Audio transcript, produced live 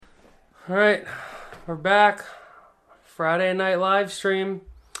Alright, we're back. Friday night live stream.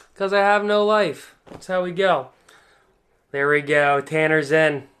 Because I have no life. That's how we go. There we go. Tanner's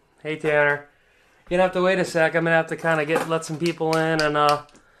in. Hey, Tanner. You're gonna have to wait a sec. I'm gonna have to kind of let some people in, and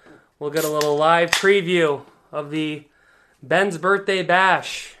we'll get a little live preview of the Ben's Birthday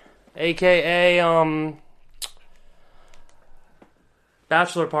Bash, aka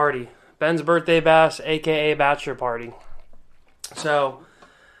Bachelor Party. Ben's Birthday Bash, aka Bachelor Party. So,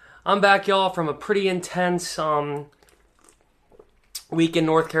 I'm back, y'all, from a pretty intense week in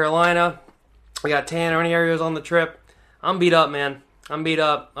North Carolina. We got Tanner and Arios on the trip. I'm beat up, man. I'm beat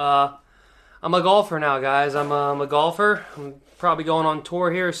up. I'm a golfer now, guys. I'm a golfer. I'm probably going on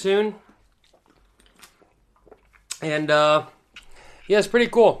tour here soon. And, yeah, it's pretty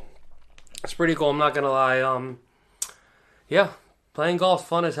cool. It's pretty cool, I'm not going to lie. Yeah, playing golf's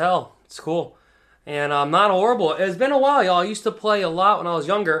fun as hell. It's cool. And I'm not horrible. It's been a while, y'all. I used to play a lot when I was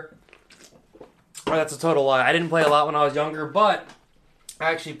younger. Oh, that's a total lie. I didn't play a lot when I was younger, but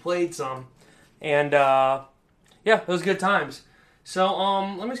I actually played some. And, yeah, it was good times. So,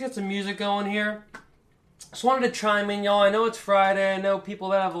 let me just get some music going here. Just wanted to chime in, y'all. I know it's Friday. I know people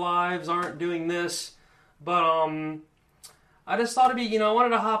that have lives aren't doing this. But, I just thought I wanted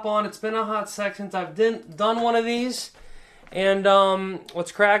to hop on. It's been a hot sec since I've done one of these. And,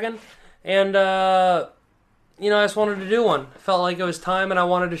 what's cracking? And, I just wanted to do one. Felt like it was time, and I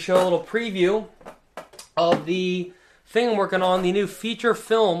wanted to show a little preview of the thing I'm working on, the new feature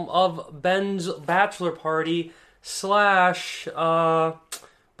film of Ben's Bachelor Party /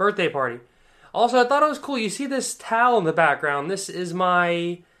 birthday party. Also, I thought it was cool. You see this towel in the background. This is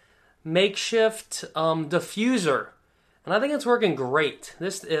my makeshift diffuser, and I think it's working great.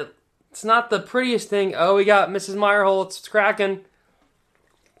 It's not the prettiest thing. Oh, we got Mrs. Meyerholtz. It's cracking.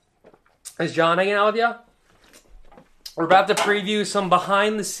 Is John hanging out with you? We're about to preview some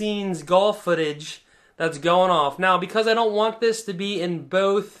behind-the-scenes golf footage that's going off. Now, because I don't want this to be in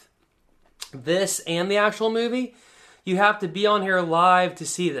both this and the actual movie, you have to be on here live to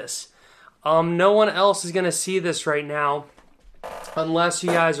see this. No one else is going to see this right now unless you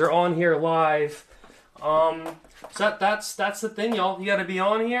guys are on here live. So that's the thing, y'all. You got to be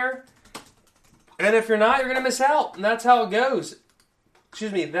on here. And if you're not, you're going to miss out. And that's how it goes.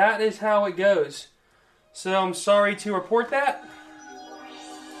 Excuse me, that is how it goes. So I'm sorry to report that.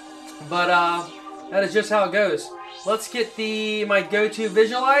 But that is just how it goes. Let's get my go-to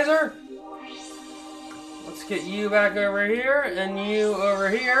visualizer. Let's get you back over here and you over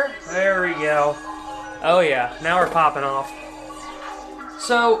here. There we go. Oh yeah, now we're popping off.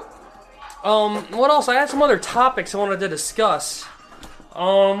 So, what else? I had some other topics I wanted to discuss.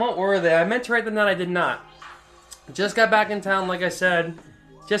 What were they? I meant to write them down, I did not. Just got back in town, like I said.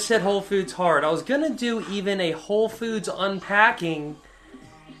 Just hit Whole Foods hard. I was going to do even a Whole Foods unpacking.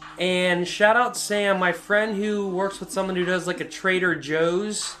 And shout out Sam, my friend who works with someone who does like a Trader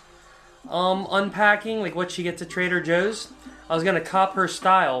Joe's unpacking, like what she gets at Trader Joe's. I was going to cop her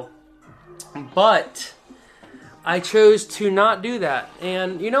style. But I chose to not do that.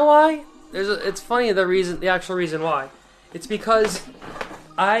 And you know why? It's funny the actual reason why. It's because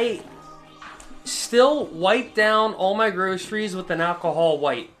I still wipe down all my groceries with an alcohol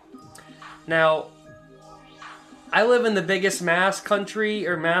wipe. Now, I live in the biggest mass country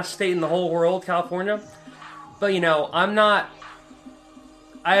or mass state in the whole world, California. But,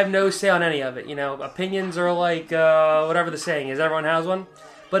 I have no say on any of it. Opinions are like, whatever the saying is, everyone has one.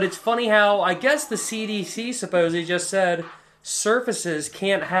 But it's funny how, I guess the CDC supposedly just said surfaces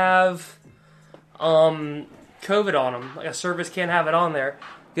can't have COVID on them. Like a surface can't have it on there.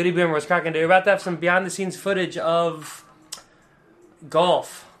 Goody Boomer was cracking. We're about to have some behind-the-scenes footage of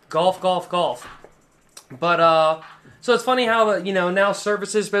golf. But, so it's funny how, now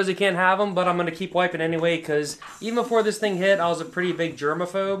services supposedly can't have them, but I'm going to keep wiping anyway, because even before this thing hit, I was a pretty big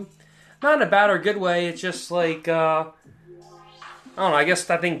germaphobe. Not in a bad or good way, it's just like, I don't know, I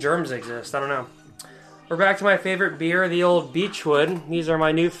think germs exist, I don't know. We're back to my favorite beer, the old Beechwood. These are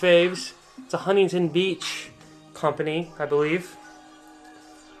my new faves. It's a Huntington Beach company, I believe.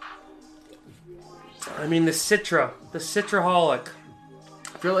 I mean, the Citraholic.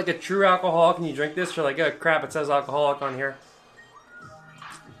 If you're like a true alcoholic and you drink this, you're like, oh crap, it says alcoholic on here.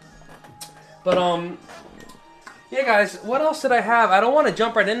 But, yeah guys, what else did I have? I don't want to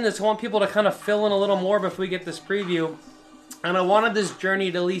jump right into this. I want people to kind of fill in a little more before we get this preview. And I wanted this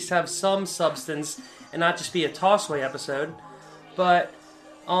journey to at least have some substance and not just be a tossaway episode. But,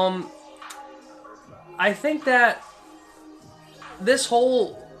 I think that this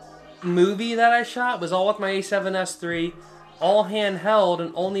whole movie that I shot was all with my A7S III, all handheld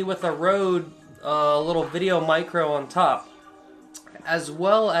and only with a Rode little video micro on top. as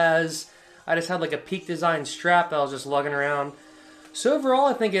well as I just had like a Peak Design strap that I was just lugging around. So overall,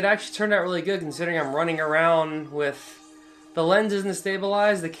 I think it actually turned out really good considering I'm running around with the lens isn't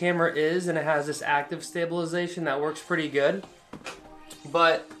stabilized, the camera is, and it has this active stabilization that works pretty good.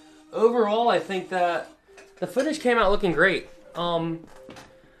 But overall, I think that the footage came out looking great.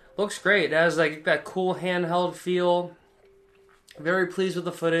 Looks great. It has like that cool handheld feel. Very pleased with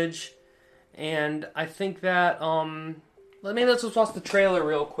the footage. And I think that, maybe let's just watch the trailer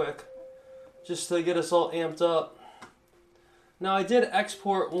real quick. Just to get us all amped up. Now I did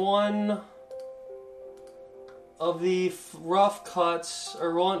export one of the rough cuts,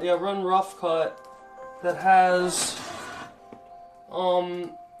 or run rough cut that has,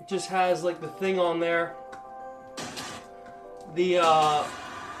 just has like the thing on there. The,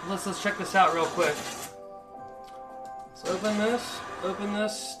 let's check this out real quick. Let's open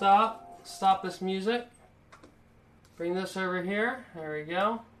this, stop this music. Bring this over here, there we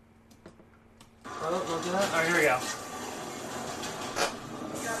go. Oh, don't do that. Alright, here we go.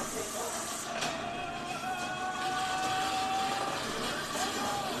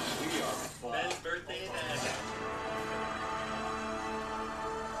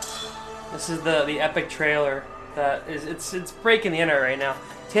 This is the epic trailer that is it's breaking the internet right now.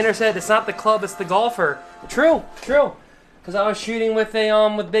 Tanner said it's not the club, it's the golfer. True. Because I was shooting with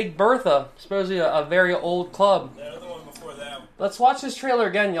with Big Bertha, supposedly a very old club. The other one before that. Let's watch this trailer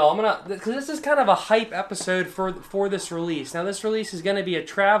again, y'all. Because this is kind of a hype episode for this release. Now this release is going to be a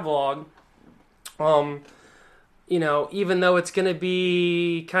travelogue. Even though it's going to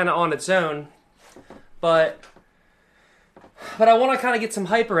be kind of on its own, but I want to kind of get some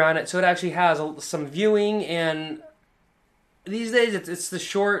hype around it so it actually has some viewing. And these days it's the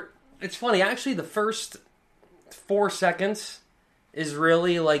short. It's funny actually. The first 4 seconds is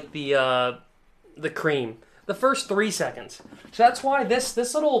really like the cream. The first 3 seconds. So that's why this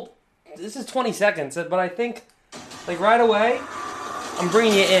is 20 seconds. But I think like right away, I'm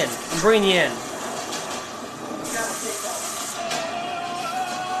bringing you in.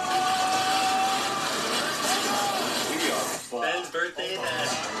 Ben's birthday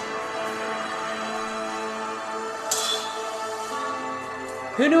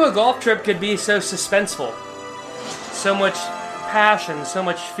Who knew a golf trip could be so suspenseful? So much passion, so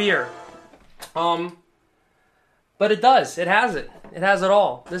much fear. But it does. It has it. It has it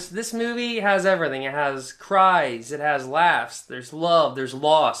all. This movie has everything. It has cries. It has laughs. There's love. There's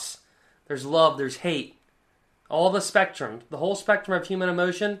loss. There's love. There's hate. All the spectrum. The whole spectrum of human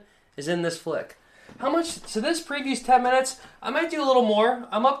emotion is in this flick. How much? So this preview's 10 minutes. I might do a little more.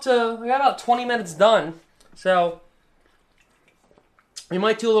 I got about 20 minutes done. So we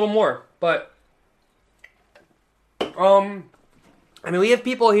might do a little more. But we have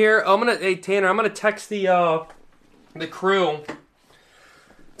people here. Hey Tanner, I'm gonna text the crew.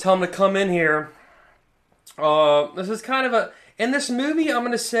 Tell them to come in here. This is kind of in this movie, I'm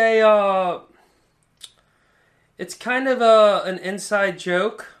gonna say, it's kind of an inside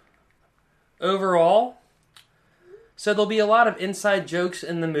joke overall. So there'll be a lot of inside jokes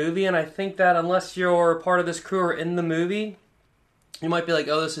in the movie, and I think that unless you're part of this crew or in the movie, you might be like,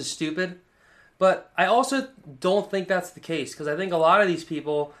 oh, this is stupid. But I also don't think that's the case, because I think a lot of these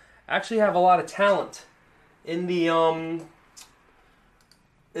people actually have a lot of talent in the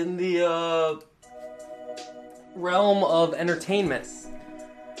realm of entertainment.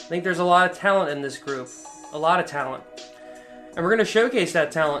 I think there's a lot of talent in this group. A lot of talent. And we're going to showcase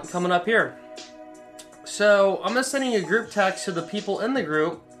that talent coming up here. So, I'm going to send you a group text to the people in the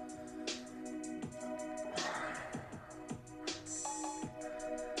group.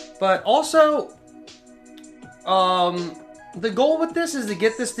 But also, the goal with this is to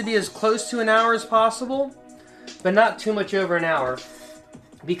get this to be as close to an hour as possible, but not too much over an hour.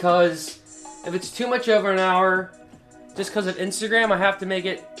 Because if it's too much over an hour, just because of Instagram, I have to make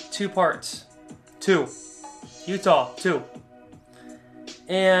it 2 parts. 2. Utah, 2.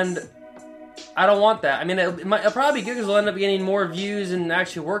 And I don't want that. I mean, it'll probably be good because we'll end up getting more views and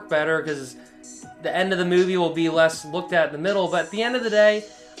actually work better because the end of the movie will be less looked at in the middle. But at the end of the day,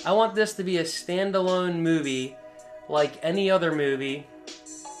 I want this to be a standalone movie like any other movie.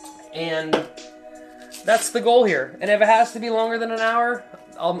 And that's the goal here. And if it has to be longer than an hour,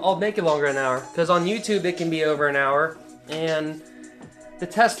 I'll make it longer than an hour. Because on YouTube, it can be over an hour. And the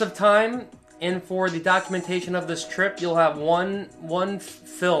test of time, and for the documentation of this trip, you'll have one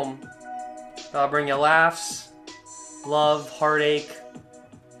film that'll bring you laughs, love, heartache.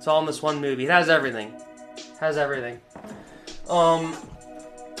 It's all in this one movie. It has everything.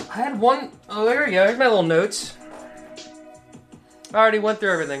 I had one. Oh, there we go. Here's my little notes. I already went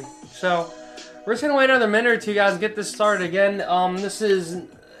through everything. So, we're just gonna wait another minute or two, guys, and get this started again. This is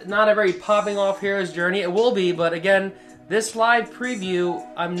not a very popping off hero's journey. It will be, but again, this live preview,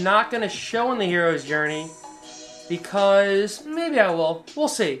 I'm not gonna show in the hero's journey because maybe I will. We'll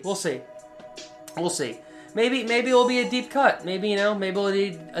see. We'll see. We'll see. Maybe it'll be a deep cut. Maybe maybe it'll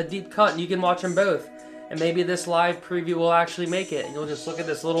be a deep cut, and you can watch them both. And maybe this live preview will actually make it, and you'll just look at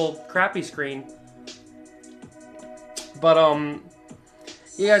this little crappy screen. But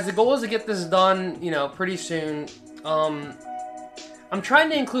yeah, guys, the goal is to get this done, pretty soon. I'm trying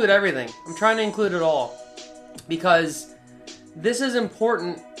to include everything. I'm trying to include it all because this is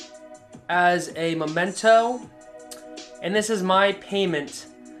important as a memento, and this is my payment.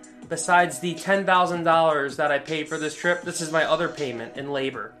 Besides the $10,000 that I paid for this trip, this is my other payment in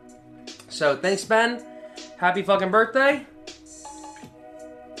labor. So thanks, Ben. Happy fucking birthday.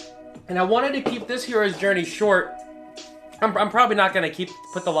 And I wanted to keep this hero's journey short. I'm probably not going to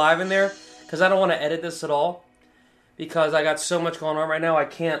put the live in there because I don't want to edit this at all because I got so much going on right now. I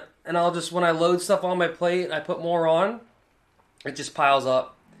can't. And I'll just, when I load stuff on my plate and I put more on, it just piles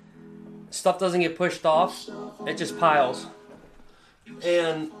up. Stuff doesn't get pushed off. It just piles.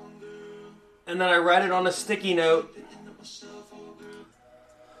 And then I write it on a sticky note.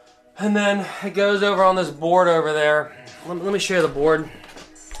 And then it goes over on this board over there. Let me show you the board.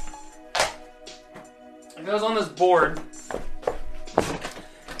 It goes on this board.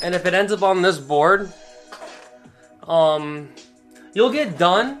 And if it ends up on this board, you'll get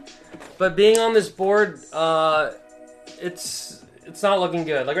done. But being on this board, it's not looking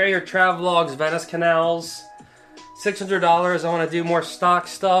good. Like right here, Travelogues, Venice Canals, $600. I want to do more stock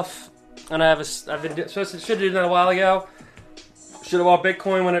stuff. And I've been supposed to should have done that a while ago. Should have bought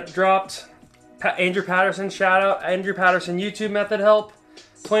Bitcoin when it dropped. Andrew Patterson, shout out. Andrew Patterson YouTube method help.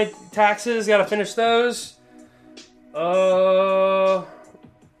 20 taxes, gotta finish those.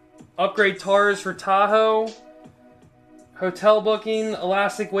 Upgrade TARS for Tahoe. Hotel booking,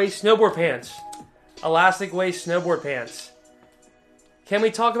 elastic waist snowboard pants. Elastic waist snowboard pants. Can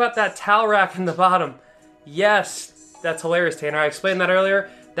we talk about that towel rack in the bottom? Yes, that's hilarious, Tanner. I explained that earlier.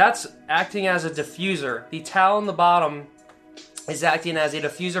 That's acting as a diffuser. The towel in the bottom is acting as a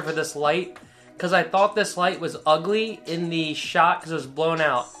diffuser for this light because I thought this light was ugly in the shot because it was blown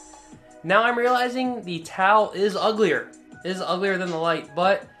out. Now I'm realizing the towel is uglier. It is uglier than the light,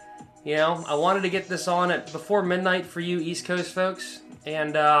 but I wanted to get this on at before midnight for you East Coast folks.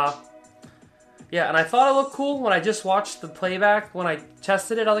 And yeah, and I thought it looked cool when I just watched the playback. When I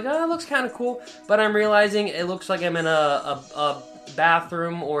tested it, I was like, oh, it looks kind of cool. But I'm realizing it looks like I'm in a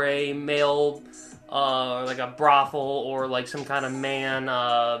bathroom or a male, like a brothel or like some kind of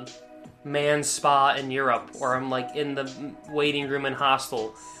man spa in Europe, or I'm like in the waiting room in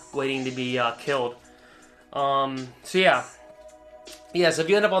Hostel, waiting to be killed. So yeah, so if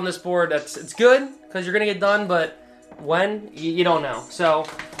you end up on this board, it's good because you're gonna get done, but when you don't know. So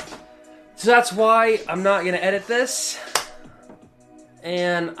that's why I'm not gonna edit this.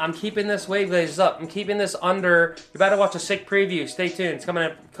 And I'm keeping this wave glazes up. I'm keeping this under. You're about to watch a sick preview. Stay tuned. It's coming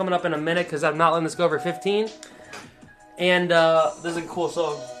up in a minute because I'm not letting this go over 15. And this is a cool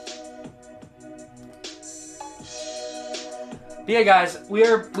song. But yeah, guys, we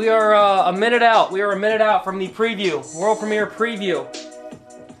are a minute out. We are a minute out from the preview, world premiere preview.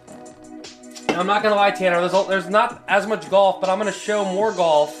 And I'm not gonna lie, Tanner. There's not as much golf, but I'm gonna show more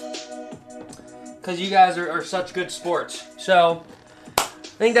golf because you guys are such good sports. So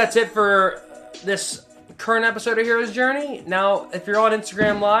I think that's it for this current episode of Hero's Journey. Now, if you're on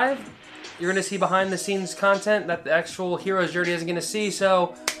Instagram Live, you're going to see behind-the-scenes content that the actual Hero's Journey isn't going to see.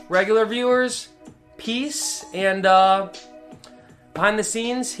 So, regular viewers, peace, and behind the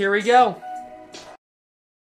scenes, here we go.